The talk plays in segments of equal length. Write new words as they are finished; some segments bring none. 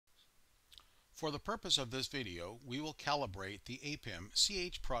For the purpose of this video, we will calibrate the APIM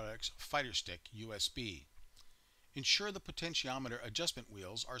CH Products Fighterstick USB. Ensure the potentiometer adjustment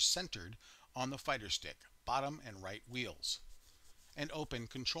wheels are centered on the Fighterstick, bottom and right wheels. And open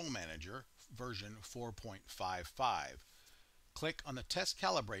Control Manager version 4.55. Click on the Test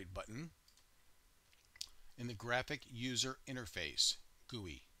Calibrate button in the Graphic User Interface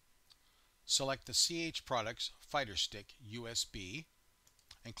GUI. Select the CH Products Fighterstick USB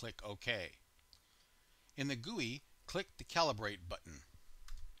and click OK. In the GUI, click the Calibrate button.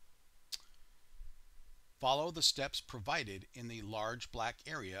 Follow the steps provided in the large black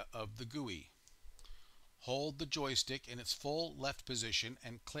area of the GUI. Hold the joystick in its full left position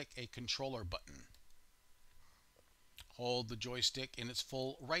and click a controller button. Hold the joystick in its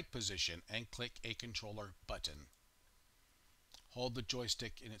full right position and click a controller button. Hold the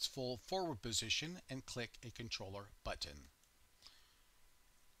joystick in its full forward position and click a controller button.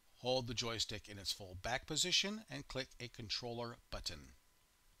 Hold the joystick in its full back position and click a controller button.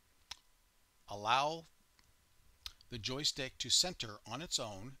 Allow the joystick to center on its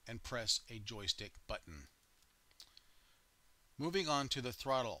own and press a joystick button. Moving on to the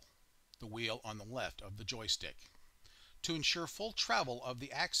throttle, the wheel on the left of the joystick. To ensure full travel of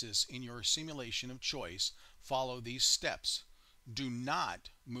the axis in your simulation of choice, follow these steps. Do not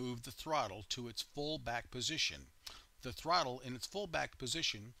move the throttle to its full back position. The throttle in its full back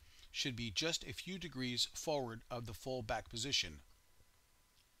position should be just a few degrees forward of the full back position,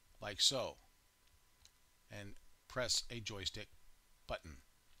 like so, and press a joystick button.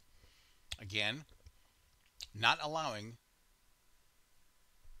 Again, not allowing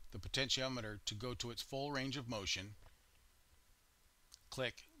the potentiometer to go to its full range of motion,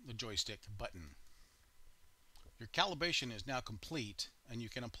 click the joystick button. Your calibration is now complete and you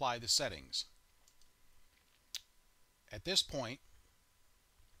can apply the settings. At this point,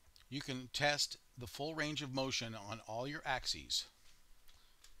 you can test the full range of motion on all your axes,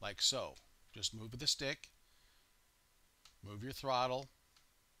 like so. Just move the stick, move your throttle,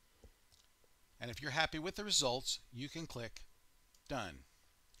 and if you're happy with the results, you can click Done.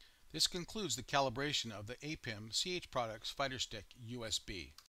 This concludes the calibration of the APIM CH Products Fighterstick USB.